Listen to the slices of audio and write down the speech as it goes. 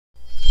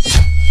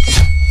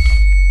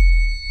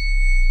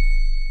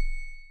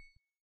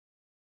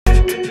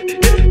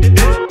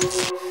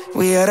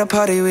at a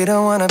party we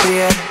don't wanna be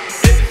at.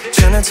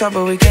 Trying to talk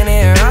but we can't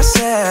hear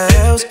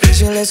ourselves.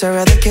 Pictureless, I'd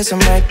rather kiss them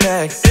right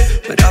back.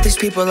 But all these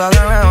people all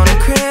around, I'm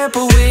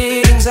crippled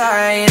with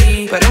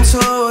anxiety. But I'm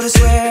told it's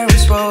where I'm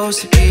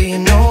supposed to be. You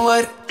know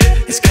what?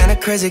 It's kinda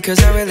crazy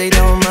cause I really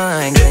don't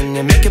mind. Can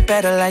you make it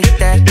better like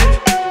that?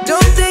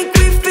 Don't think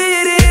we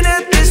fit in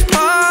at this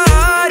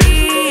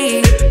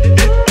party.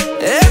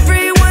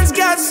 Everyone's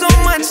got so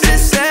much to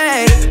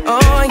say.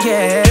 Oh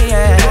yeah,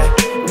 yeah.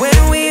 When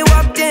we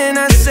walked in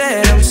I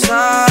said I'm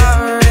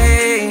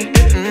sorry.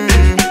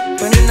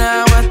 But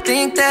now I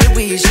think that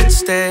we should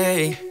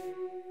stay.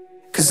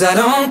 Cause I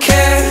don't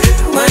care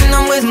when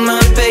I'm with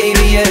my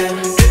baby,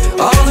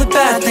 yeah. All the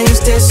bad things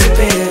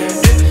disappear.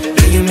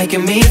 You're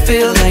making me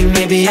feel like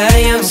maybe I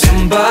am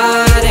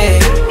somebody.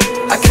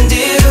 I can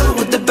deal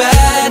with the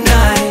bad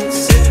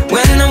nights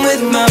when I'm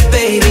with my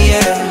baby,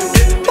 yeah.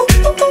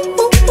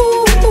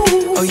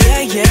 Oh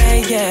yeah, yeah,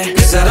 yeah.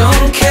 Cause I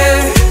don't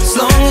care as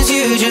long as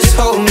you just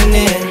hold me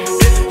near.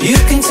 You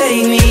can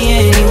take me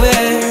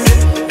anywhere.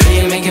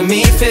 You're making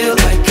me feel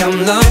like I'm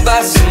loved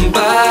by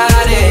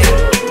somebody.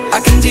 I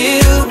can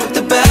deal with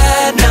the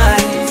bad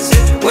nights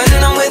when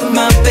I'm with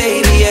my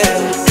baby,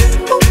 yeah.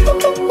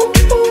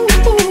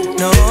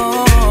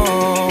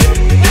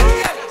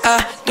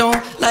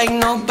 Like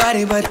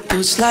nobody but you,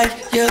 it's like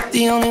you're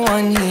the only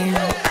one here.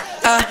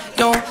 I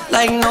don't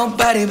like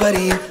nobody but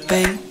you,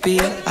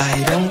 baby,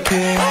 I don't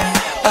care.